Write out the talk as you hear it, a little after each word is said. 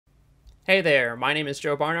Hey there, my name is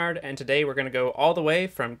Joe Barnard, and today we're going to go all the way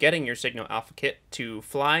from getting your Signal Alpha kit to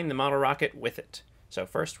flying the model rocket with it. So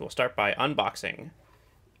first we'll start by unboxing.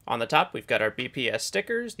 On the top we've got our BPS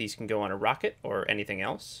stickers. These can go on a rocket or anything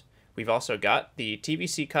else. We've also got the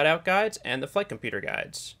TVC cutout guides and the flight computer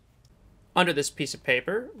guides. Under this piece of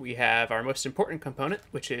paper we have our most important component,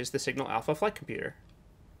 which is the Signal Alpha flight computer.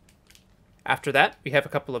 After that, we have a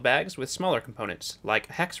couple of bags with smaller components, like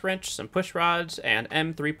a hex wrench, some push rods, and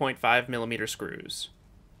M3.5mm screws.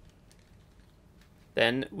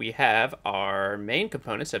 Then we have our main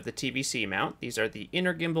components of the TVC mount. These are the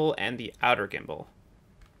inner gimbal and the outer gimbal.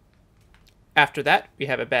 After that, we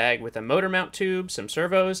have a bag with a motor mount tube, some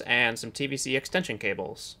servos, and some TVC extension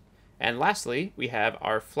cables. And lastly, we have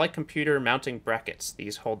our flight computer mounting brackets.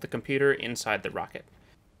 These hold the computer inside the rocket.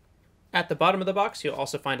 At the bottom of the box, you'll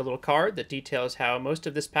also find a little card that details how most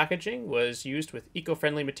of this packaging was used with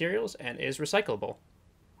eco-friendly materials and is recyclable.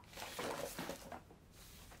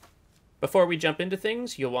 Before we jump into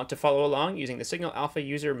things, you'll want to follow along using the Signal Alpha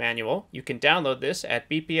user manual. You can download this at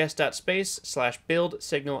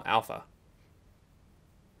bps.space/build-signal-alpha.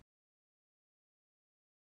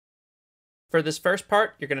 For this first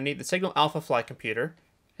part, you're going to need the Signal Alpha flight computer,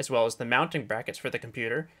 as well as the mounting brackets for the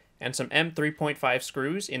computer, and some M3.5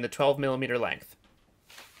 screws in the 12mm length.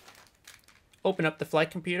 Open up the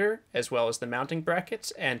flight computer, as well as the mounting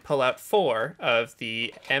brackets, and pull out 4 of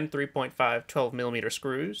the M3.5 12mm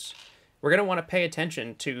screws. We're going to want to pay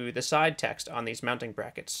attention to the side text on these mounting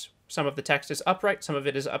brackets. Some of the text is upright, some of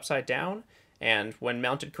it is upside down, and when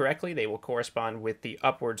mounted correctly, they will correspond with the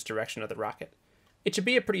upwards direction of the rocket. It should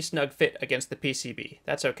be a pretty snug fit against the PCB.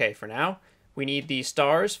 That's okay for now. We need the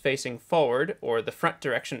stars facing forward, or the front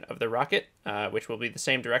direction of the rocket, which will be the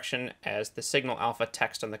same direction as the Signal Alpha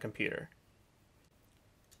text on the computer.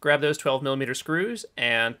 Grab those 12mm screws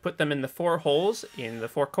and put them in the 4 holes in the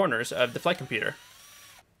 4 corners of the flight computer.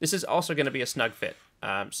 This is also going to be a snug fit,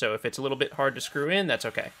 so if it's a little bit hard to screw in, that's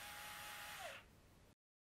okay.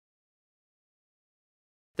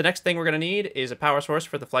 The next thing we're going to need is a power source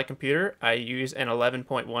for the flight computer. I use an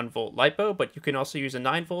 11.1 volt LiPo, but you can also use a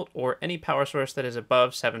 9 volt or any power source that is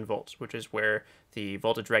above 7 volts, which is where the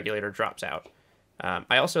voltage regulator drops out.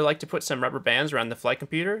 I also like to put some rubber bands around the flight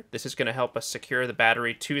computer. This is going to help us secure the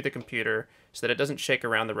battery to the computer so that it doesn't shake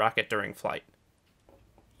around the rocket during flight.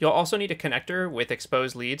 You'll also need a connector with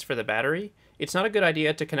exposed leads for the battery. It's not a good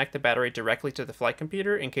idea to connect the battery directly to the flight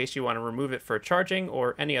computer in case you want to remove it for charging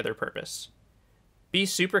or any other purpose. Be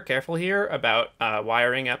super careful here about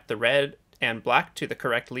wiring up the red and black to the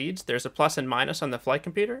correct leads. There's a plus and minus on the flight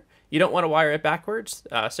computer. You don't want to wire it backwards.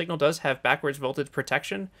 Signal does have backwards voltage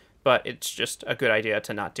protection, but it's just a good idea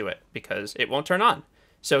to not do it because it won't turn on.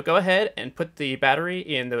 So go ahead and put the battery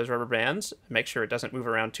in those rubber bands. Make sure it doesn't move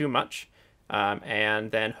around too much,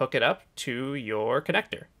 and then hook it up to your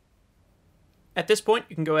connector. At this point,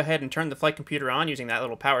 you can go ahead and turn the flight computer on using that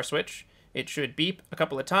little power switch. It should beep a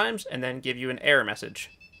couple of times and then give you an error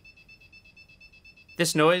message.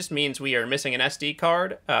 This noise means we are missing an SD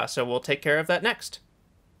card, so we'll take care of that next.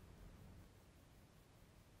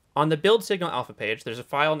 On the Build Signal Alpha page, there's a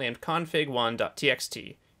file named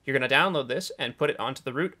config1.txt. You're going to download this and put it onto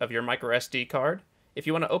the root of your microSD card. If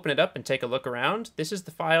you want to open it up and take a look around, this is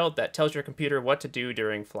the file that tells your computer what to do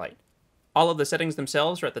during flight. All of the settings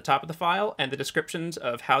themselves are at the top of the file, and the descriptions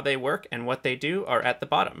of how they work and what they do are at the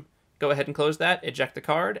bottom. Go ahead and close that, eject the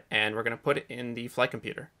card, and we're going to put it in the flight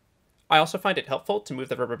computer. I also find it helpful to move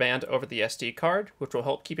the rubber band over the SD card, which will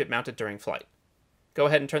help keep it mounted during flight. Go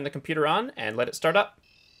ahead and turn the computer on and let it start up.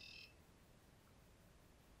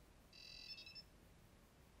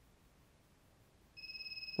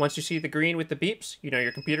 Once you see the green with the beeps, you know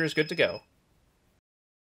your computer is good to go.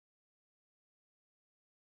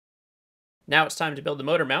 Now it's time to build the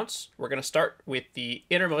motor mounts. We're going to start with the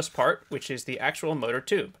innermost part, which is the actual motor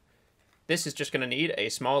tube. This is just going to need a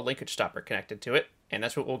small linkage stopper connected to it, and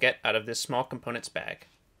that's what we'll get out of this small components bag.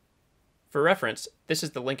 For reference, this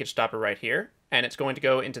is the linkage stopper right here, and it's going to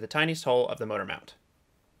go into the tiniest hole of the motor mount.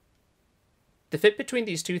 The fit between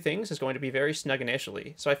these two things is going to be very snug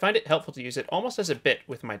initially, so I find it helpful to use it almost as a bit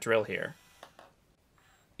with my drill here.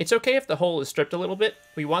 It's okay if the hole is stripped a little bit.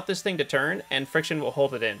 We want this thing to turn, and friction will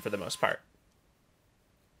hold it in for the most part.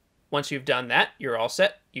 Once you've done that, you're all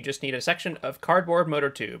set. You just need a section of cardboard motor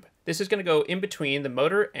tube. This is going to go in between the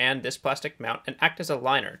motor and this plastic mount and act as a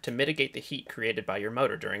liner to mitigate the heat created by your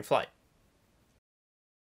motor during flight.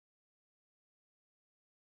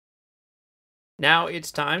 Now it's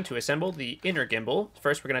time to assemble the inner gimbal.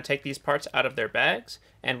 First, we're going to take these parts out of their bags,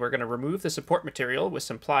 and we're going to remove the support material with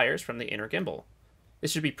some pliers from the inner gimbal.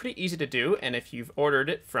 This should be pretty easy to do, and if you've ordered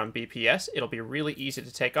it from BPS, it'll be really easy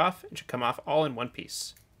to take off and should come off all in one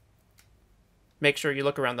piece. Make sure you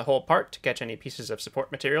look around the whole part to catch any pieces of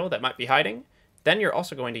support material that might be hiding. Then you're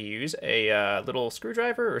also going to use a little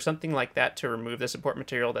screwdriver or something like that to remove the support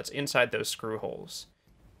material that's inside those screw holes.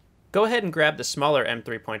 Go ahead and grab the smaller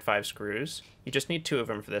M3.5 screws, you just need 2 of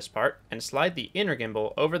them for this part, and slide the inner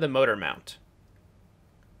gimbal over the motor mount.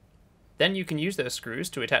 Then you can use those screws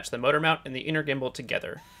to attach the motor mount and the inner gimbal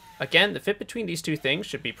together. Again, the fit between these two things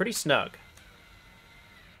should be pretty snug.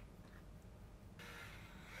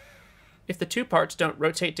 If the two parts don't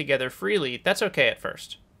rotate together freely, that's okay at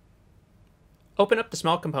first. Open up the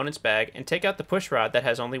small components bag and take out the push rod that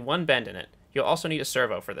has only one bend in it. You'll also need a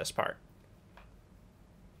servo for this part.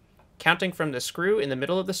 Counting from the screw in the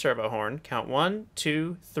middle of the servo horn, count 1,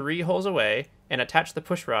 2, 3 holes away and attach the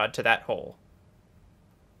push rod to that hole.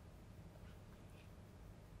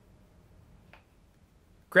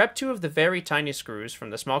 Grab 2 of the very tiny screws from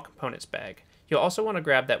the small components bag. You'll also want to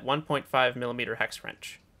grab that 1.5mm hex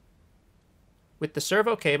wrench. With the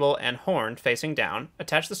servo cable and horn facing down,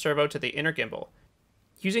 attach the servo to the inner gimbal.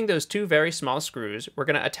 Using those 2 very small screws, we're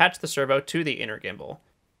going to attach the servo to the inner gimbal.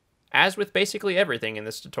 As with basically everything in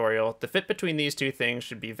this tutorial, the fit between these 2 things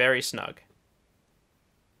should be very snug.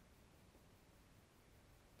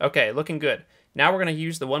 Okay, looking good. Now we're going to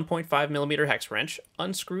use the 1.5mm hex wrench,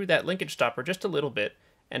 unscrew that linkage stopper just a little bit,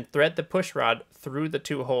 and thread the push rod through the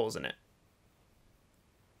 2 holes in it.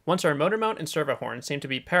 Once our motor mount and servo horn seem to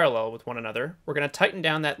be parallel with one another, we're going to tighten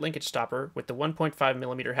down that linkage stopper with the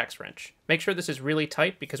 1.5mm hex wrench. Make sure this is really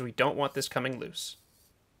tight because we don't want this coming loose.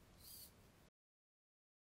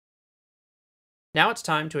 Now it's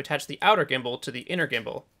time to attach the outer gimbal to the inner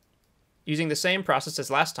gimbal. Using the same process as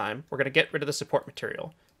last time, we're going to get rid of the support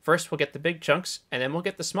material. First we'll get the big chunks, and then we'll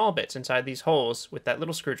get the small bits inside these holes with that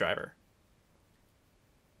little screwdriver.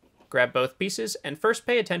 Grab both pieces, and first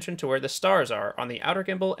pay attention to where the stars are on the outer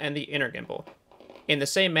gimbal and the inner gimbal. In the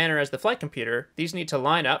same manner as the flight computer, these need to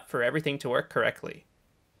line up for everything to work correctly.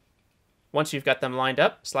 Once you've got them lined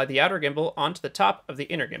up, slide the outer gimbal onto the top of the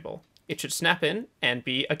inner gimbal. It should snap in and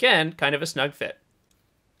be, again, kind of a snug fit.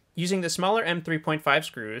 Using the smaller M3.5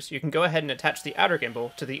 screws, you can go ahead and attach the outer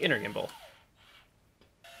gimbal to the inner gimbal.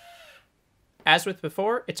 As with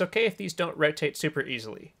before, it's okay if these don't rotate super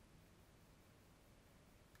easily.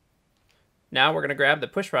 Now we're going to grab the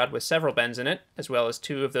push rod with several bends in it, as well as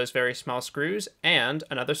 2 of those very small screws, and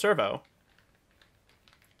another servo.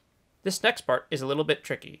 This next part is a little bit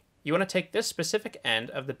tricky. You want to take this specific end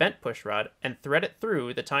of the bent push rod and thread it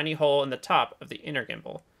through the tiny hole in the top of the inner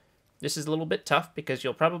gimbal. This is a little bit tough because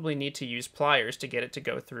you'll probably need to use pliers to get it to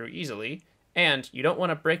go through easily, and you don't want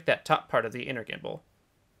to break that top part of the inner gimbal.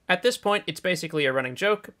 At this point, it's basically a running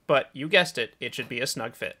joke, but you guessed it, it should be a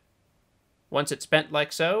snug fit. Once it's bent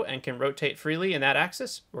like so and can rotate freely in that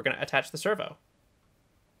axis, we're going to attach the servo.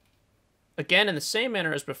 Again, in the same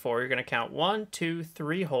manner as before, you're going to count 1, 2,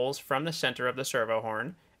 3 holes from the center of the servo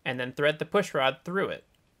horn, and then thread the push rod through it.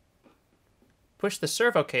 Push the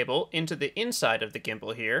servo cable into the inside of the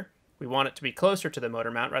gimbal here. We want it to be closer to the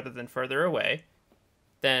motor mount rather than further away.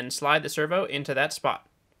 Then slide the servo into that spot.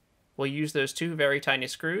 We'll use those 2 very tiny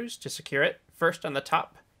screws to secure it, first on the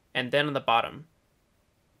top and then on the bottom.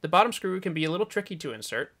 The bottom screw can be a little tricky to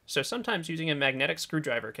insert, so sometimes using a magnetic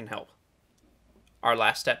screwdriver can help. Our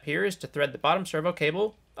last step here is to thread the bottom servo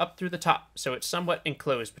cable up through the top, so it's somewhat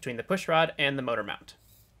enclosed between the push rod and the motor mount.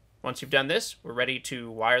 Once you've done this, we're ready to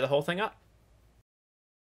wire the whole thing up.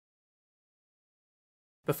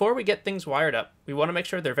 Before we get things wired up, we want to make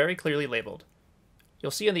sure they're very clearly labeled.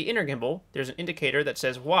 You'll see on the inner gimbal, there's an indicator that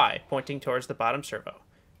says Y pointing towards the bottom servo.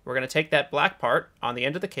 We're going to take that black part on the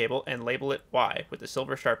end of the cable and label it Y with a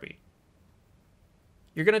silver Sharpie.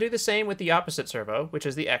 You're going to do the same with the opposite servo, which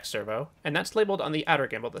is the X servo, and that's labeled on the outer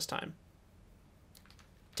gimbal this time.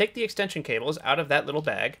 Take the extension cables out of that little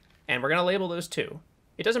bag, and we're going to label those too.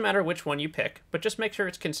 It doesn't matter which one you pick, but just make sure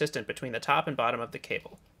it's consistent between the top and bottom of the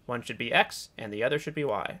cable. One should be X, and the other should be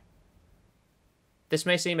Y. This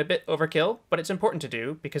may seem a bit overkill, but it's important to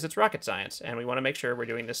do because it's rocket science, and we want to make sure we're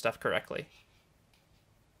doing this stuff correctly.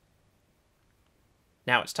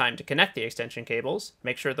 Now it's time to connect the extension cables.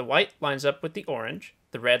 Make sure the white lines up with the orange,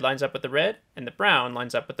 the red lines up with the red, and the brown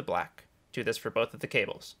lines up with the black. Do this for both of the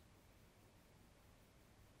cables.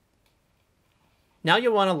 Now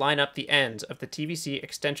you'll want to line up the ends of the TVC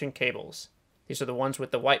extension cables. These are the ones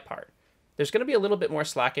with the white part. There's going to be a little bit more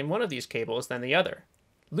slack in one of these cables than the other.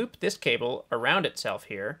 Loop this cable around itself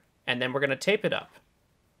here, and then we're going to tape it up.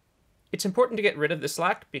 It's important to get rid of the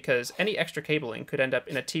slack because any extra cabling could end up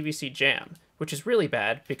in a TVC jam, which is really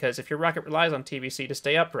bad because if your rocket relies on TVC to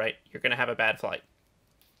stay upright, you're going to have a bad flight.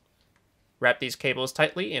 Wrap these cables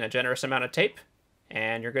tightly in a generous amount of tape,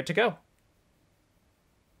 and you're good to go.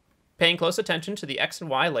 Paying close attention to the X and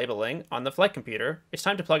Y labeling on the flight computer, it's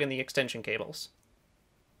time to plug in the extension cables.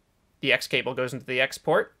 The X cable goes into the X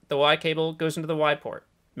port, the Y cable goes into the Y port.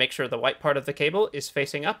 Make sure the white part of the cable is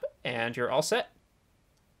facing up, and you're all set.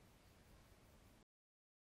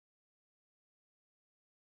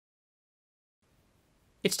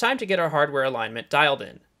 It's time to get our hardware alignment dialed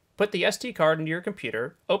in. Put the SD card into your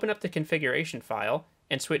computer, open up the configuration file,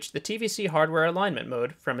 and switch the TVC hardware alignment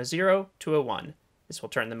mode from a 0 to a 1. This will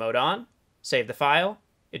turn the mode on, save the file,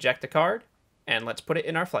 eject the card, and let's put it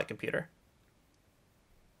in our flight computer.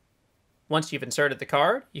 Once you've inserted the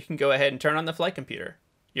card, you can go ahead and turn on the flight computer.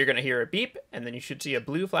 You're going to hear a beep, and then you should see a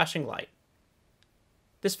blue flashing light.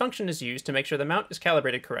 This function is used to make sure the mount is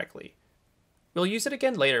calibrated correctly. We'll use it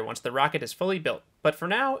again later once the rocket is fully built, but for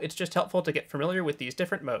now, it's just helpful to get familiar with these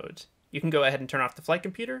different modes. You can go ahead and turn off the flight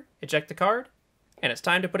computer, eject the card, and it's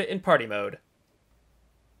time to put it in party mode.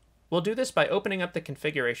 We'll do this by opening up the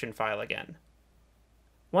configuration file again.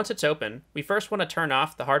 Once it's open, we first want to turn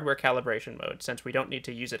off the hardware calibration mode since we don't need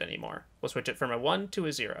to use it anymore. We'll switch it from a 1 to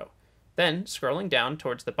a 0. Then, scrolling down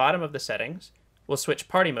towards the bottom of the settings, we'll switch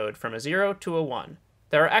party mode from a 0 to a 1.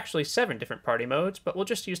 There are actually 7 different party modes, but we'll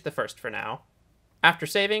just use the first for now. After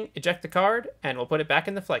saving, eject the card, and we'll put it back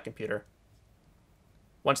in the flight computer.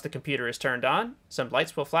 Once the computer is turned on, some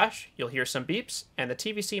lights will flash, you'll hear some beeps, and the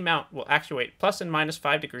TVC mount will actuate plus and minus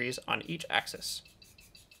 5 degrees on each axis.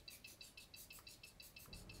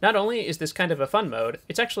 Not only is this kind of a fun mode,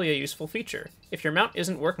 it's actually a useful feature. If your mount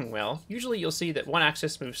isn't working well, usually you'll see that one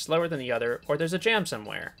axis moves slower than the other, or there's a jam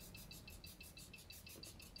somewhere.